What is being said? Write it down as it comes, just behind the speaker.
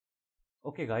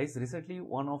Okay guys, recently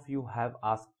one of you have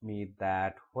asked me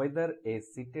that whether a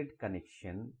seated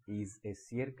connection is a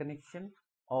shear connection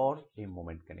or a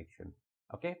moment connection.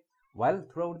 Okay, while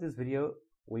throughout this video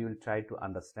we will try to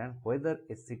understand whether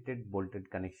a seated bolted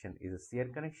connection is a shear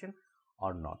connection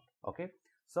or not. Okay,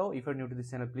 so if you're new to this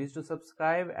channel, please do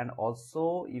subscribe, and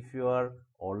also if you are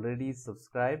already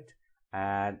subscribed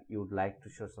and you would like to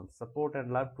show some support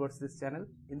and love towards this channel,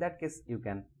 in that case you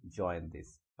can join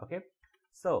this. Okay,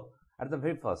 so at the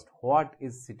very first, what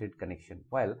is seated connection?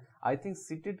 Well, I think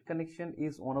seated connection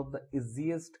is one of the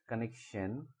easiest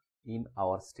connection in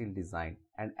our steel design,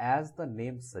 and as the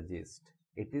name suggests,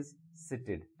 it is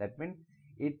seated. That means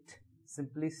it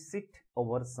simply sit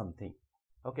over something.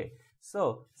 Okay,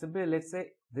 so simply let's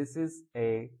say this is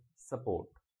a support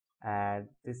and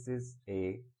this is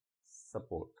a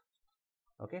support.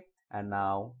 Okay, and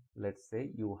now let's say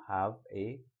you have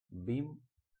a beam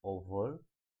over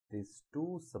these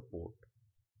two support,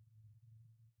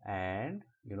 and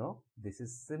this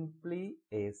is simply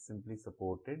a simply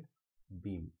supported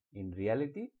beam. In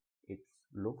reality it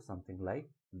looks something like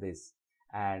this,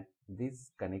 and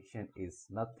this connection is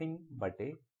nothing but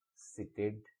a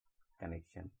seated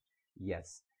connection.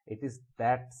 Yes, it is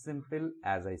that simple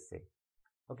as I say.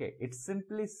 Okay, it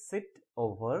simply sit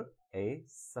over a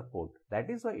support. That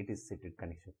is why it is seated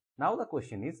connection. Now the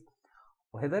question is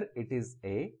whether it is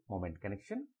a moment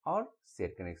connection or shear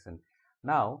connection.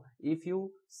 Now, if you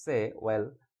say,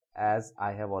 well, as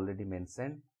I have already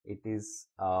mentioned, it is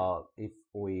if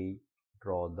we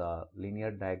draw the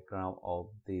linear diagram of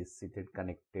the seated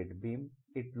connected beam,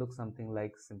 it looks something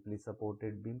like simply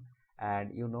supported beam,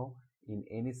 and in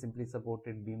any simply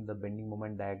supported beam the bending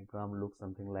moment diagram looks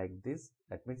something like this.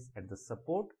 That means at the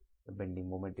support the bending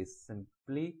moment is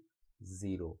simply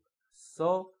 0.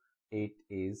 So it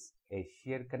is a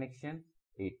shear connection,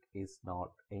 it is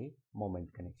not a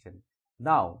moment connection.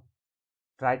 Now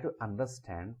try to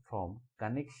understand from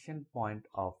connection point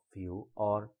of view,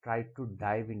 or try to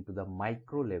dive into the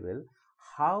micro level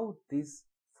how these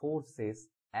forces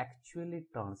actually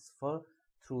transfer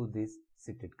through this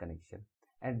seated connection,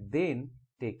 and then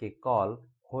take a call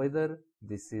whether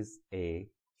this is a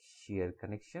shear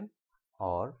connection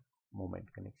or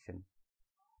moment connection.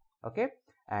 Okay,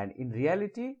 and in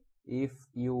reality if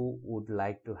you would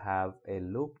like to have a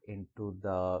look into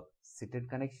the seated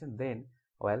connection, then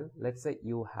well, let's say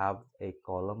you have a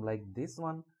column like this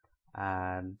one,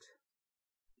 and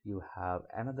you have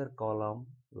another column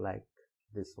like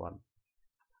this one,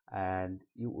 and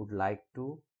you would like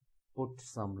to put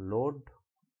some load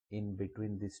in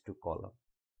between these two columns.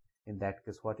 In that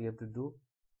case, what you have to do,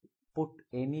 put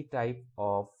any type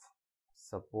of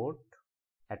support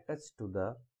attached to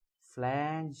the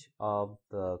flange of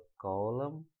the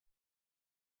column.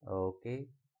 Okay,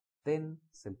 then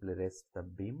simply rest the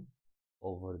beam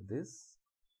over this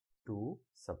two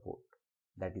support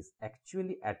that is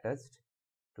actually attached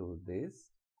to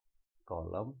this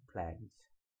column flange.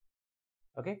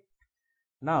 Okay,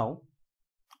 now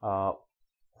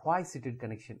why seated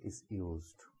connection is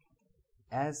used?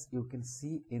 As you can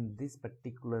see in this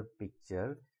particular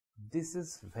picture, this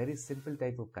is very simple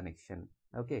type of connection.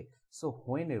 Okay, so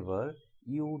whenever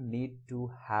you need to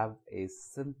have a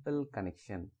simple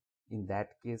connection, in that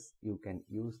case you can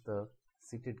use the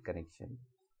seated connection,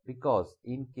 because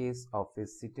in case of a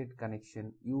seated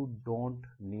connection you don't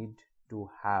need to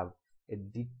have a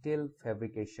detailed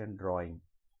fabrication drawing,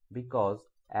 because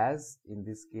as in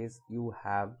this case you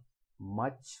have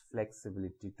much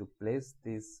flexibility to place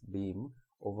this beam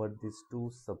over these two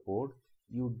support.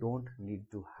 You don't need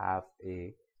to have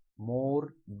a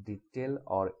more detailed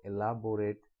or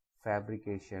elaborate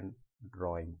fabrication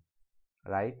drawing,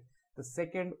 right? The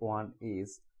second one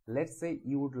is, let's say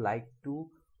you would like to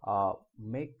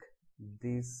make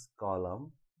this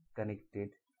column connected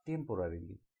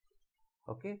temporarily.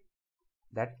 Okay,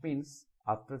 that means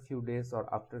after a few days or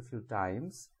after a few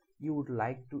times you would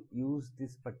like to use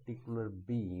this particular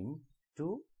beam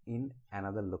to in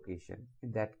another location.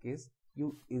 In that case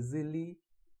you easily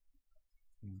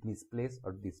misplace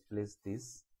or displace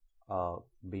this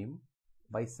beam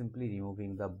by simply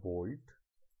removing the bolt,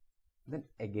 then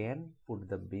again put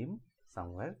the beam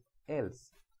somewhere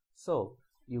else, so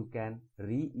you can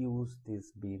reuse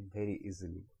this beam very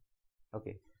easily.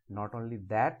 Okay, not only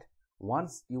that,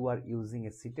 once you are using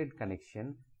a seated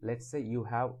connection, let's say you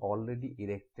have already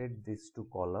erected these two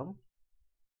column,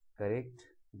 correct?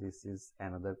 This is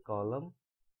another column,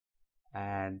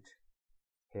 and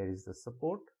here is the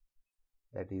support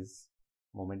that is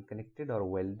moment connected or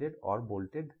welded or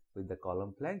bolted with the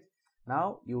column flange.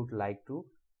 Now you would like to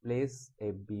place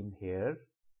a beam here.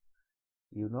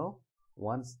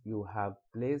 Once you have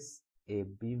placed a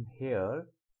beam here,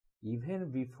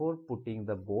 even before putting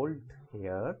the bolt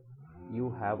here,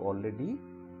 you have already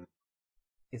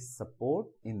a support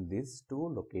in these two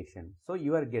locations. So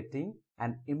you are getting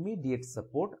an immediate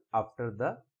support after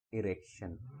the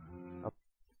erection.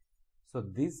 So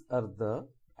these are the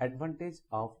advantage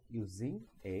of using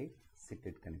a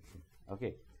seated connection.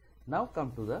 Okay. Now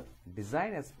come to the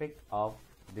design aspect of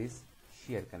this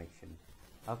shear connection.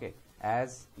 Okay.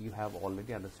 As you have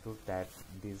already understood that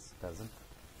this doesn't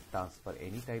transfer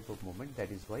any type of moment, that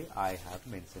is why I have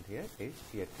mentioned here a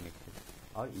shear connection,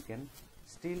 or you can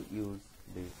still use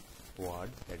this word,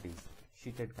 that is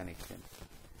sheeted connection.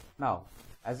 Now,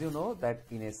 as you know that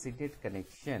in a seated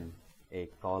connection, a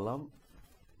column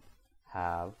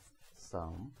have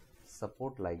some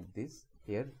support like this.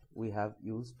 Here we have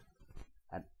used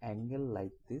an angle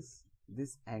like this.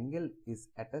 This angle is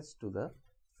attached to the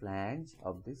flange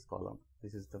of this column.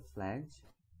 This is the flange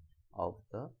of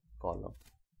the column,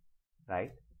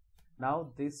 right?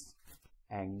 Now this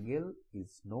angle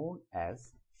is known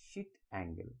as sheet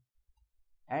angle,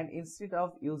 and instead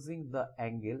of using the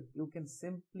angle, you can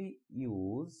simply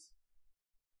use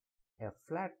a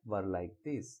flat bar like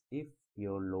this if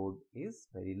your load is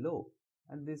very low,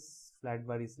 and this flat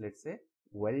bar is, let's say,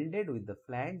 welded with the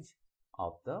flange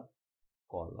of the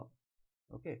column.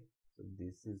 Okay, so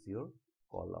this is your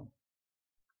column,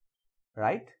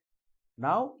 right?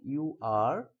 Now you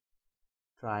are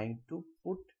trying to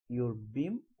put your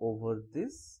beam over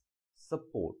this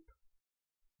support.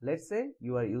 Let's say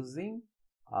you are using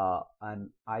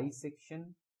an I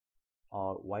section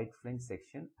or wide flange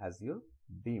section as your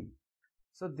beam.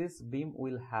 So this beam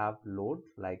will have load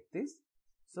like this.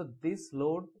 So this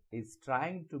load is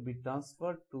trying to be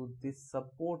transferred to this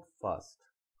support first.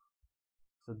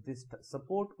 So this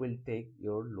support will take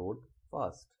your load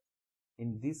first.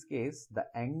 In this case, the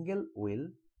angle will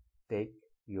take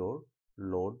your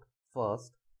load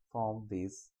first from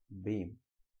this beam.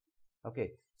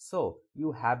 Okay, so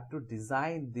you have to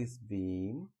design this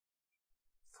beam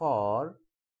for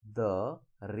the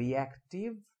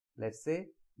reactive. Let's say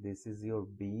this is your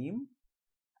beam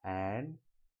and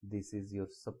this is your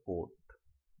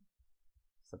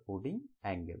supporting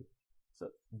angle. So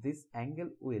this angle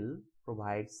will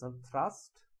provide some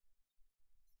thrust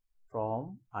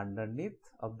from underneath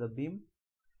of the beam,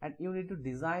 and you need to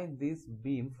design this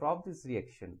beam from this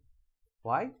reaction.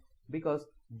 Why? Because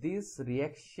this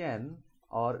reaction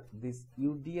or this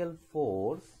UDL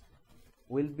force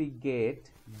will be get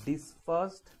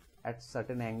dispersed at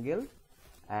certain angle,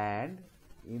 and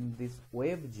in this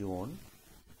wave zone,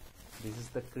 this is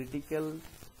the critical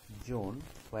zone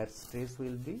where stress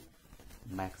will be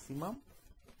maximum,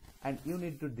 and you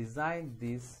need to design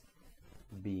this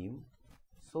beam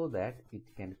so that it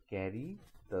can carry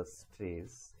the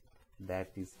stress that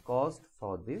is caused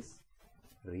for this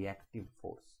reactive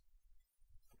force.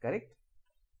 Correct?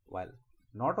 Well,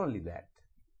 not only that,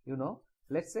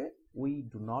 let's say we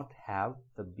do not have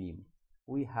the beam,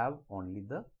 we have only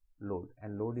the load,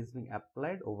 and load is being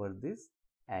applied over this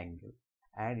angle,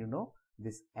 and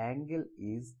this angle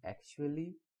is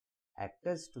actually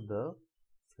attached to the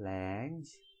flange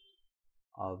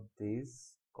of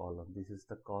this column. This is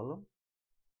the column,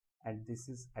 and this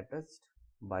is attached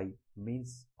by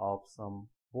means of some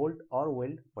bolt or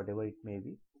weld, whatever it may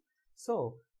be.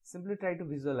 So simply try to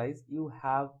visualize, you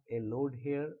have a load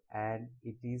here and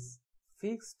it is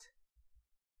fixed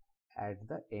at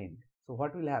the end. So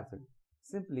what will happen?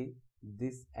 Simply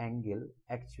this angle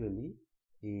actually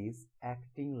is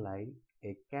acting like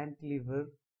a cantilever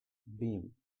beam,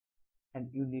 and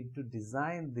you need to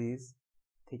design this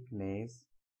thickness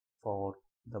for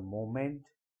the moment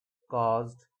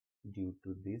caused due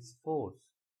to this force.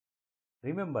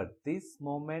 Remember, this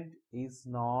moment is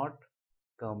not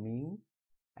coming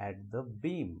at the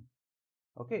beam,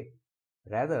 okay?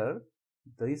 Rather,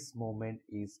 this moment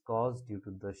is caused due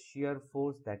to the shear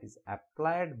force that is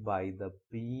applied by the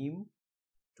beam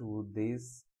to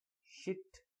this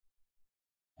sheet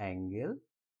angle,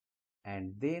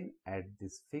 and then at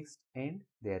this fixed end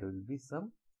there will be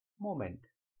some moment,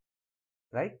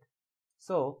 right?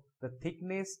 So the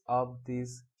thickness of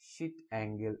this sheet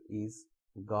angle is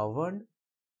governed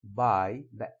by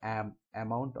the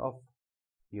amount of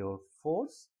your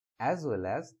force as well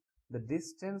as the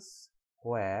distance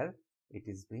where it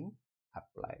is being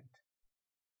applied.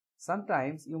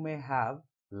 Sometimes you may have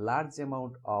large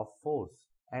amount of force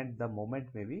and the moment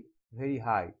may be very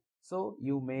high, so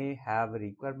you may have a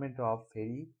requirement of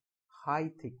very high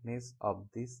thickness of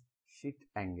this sheet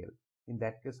angle. In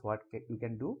that case, what you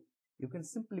can do, you can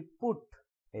simply put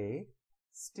a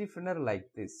stiffener like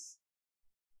this.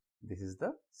 This is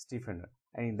the stiffener.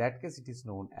 and in that case it is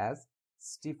known as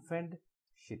stiffened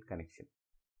sheet connection.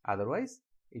 Otherwise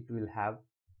it will have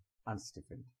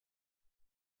unstiffened,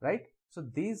 right? So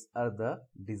these are the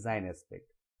design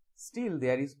aspect. Still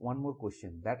there is one more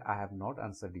question that I have not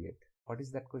answered yet. What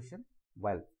is that question?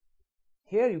 Well,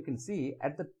 here you can see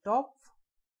at the top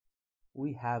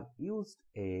we have used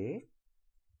a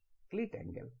cleat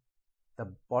angle.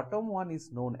 The bottom one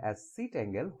is known as seat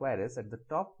angle, whereas at the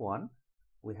top one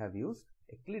we have used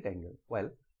a cleat angle. Well,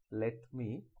 let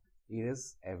me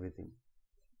erase everything.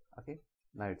 Okay,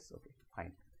 now it's okay,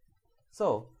 fine.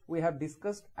 So we have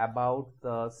discussed about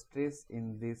the stress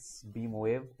in this beam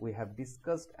wave. We have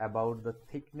discussed about the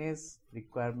thickness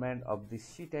requirement of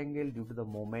this sheet angle due to the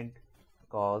moment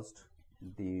caused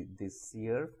this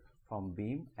shear from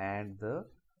beam and the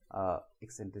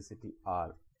eccentricity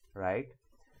R, right?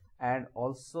 And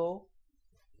also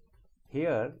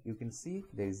here you can see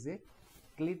there is a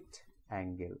cleat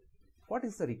angle. What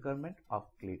is the requirement of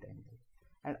cleat angle?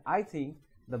 And I think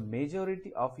the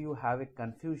majority of you have a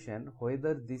confusion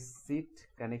whether this seat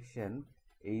connection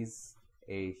is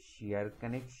a shear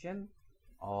connection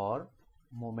or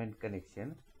moment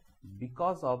connection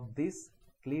because of this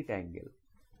cleat angle.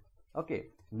 Okay,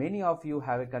 many of you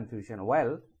have a confusion.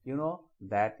 Well, you know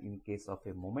that in case of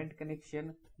a moment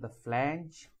connection, the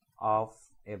flange of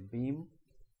a beam,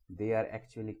 they are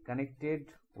actually connected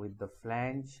with the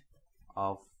flange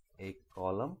of a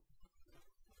column,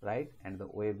 right? And the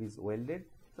wave is welded.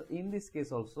 So in this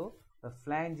case also the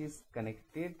flange is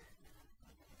connected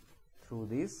through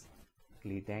this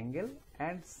cleat angle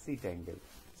and seat angle.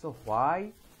 So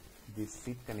why this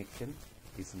seat connection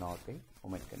is not a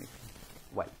moment connection?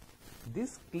 Well,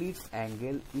 this cleat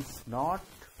angle is not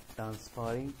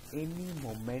transferring any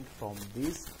moment from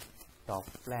this top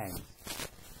flange.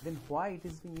 Then why it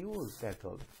is being used at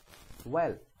all?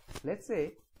 Well, let's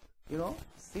say, you know,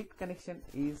 seat connection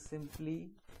is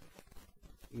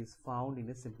found in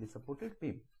a simply supported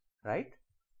beam, right?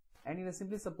 And in a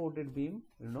simply supported beam,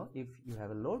 you know, if you have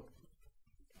a load,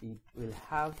 it will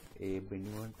have a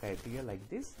bending moment criteria like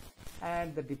this,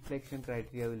 and the deflection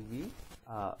criteria will be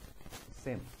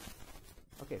same.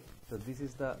 Okay, so this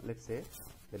is the, let's say,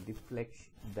 the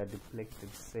deflected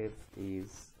shape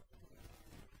is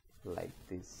like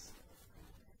this.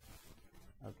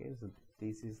 Okay, so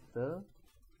this is the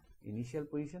initial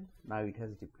position. Now it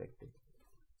has deflected.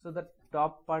 So the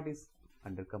top part is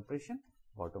under compression,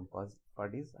 bottom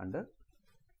part is under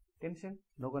tension.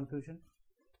 No confusion.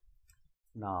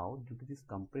 Now due to this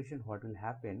compression, what will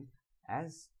happen,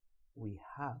 as we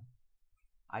have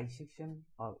I section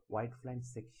or wide flange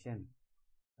section,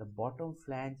 the bottom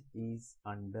flange is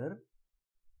under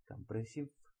compressive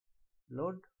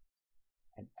load,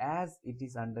 and as it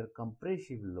is under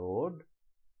compressive load,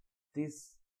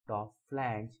 this top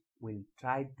flange will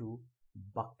try to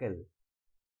buckle.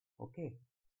 Okay,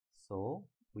 so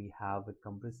we have a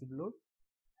compressive load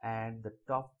and the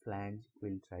top flange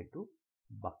will try to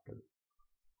buckle,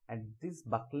 and this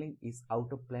buckling is out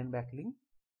of plane buckling,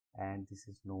 and this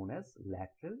is known as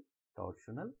lateral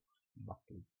torsional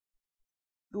buckling.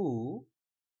 To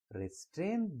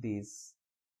restrain this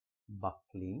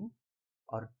buckling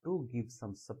or to give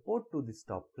some support to this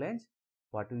top flange,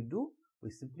 what we do, we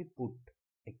simply put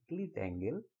a cleat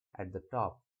angle at the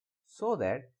top, so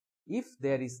that if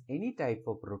there is any type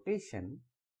of rotation,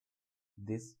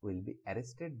 this will be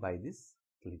arrested by this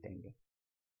cleat angle.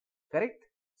 Correct?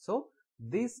 So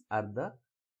these are the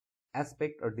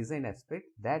aspect or design aspect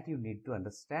that you need to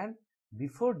understand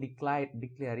before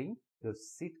declaring your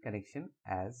seat connection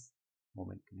as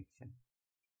moment connection.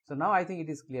 So now I think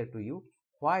it is clear to you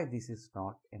why this is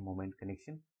not a moment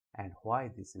connection and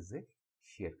why this is a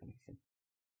shear connection.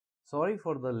 Sorry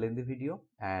for the lengthy video,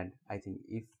 and I think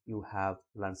if you have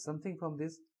learned something from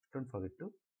this, don't forget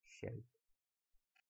to share it.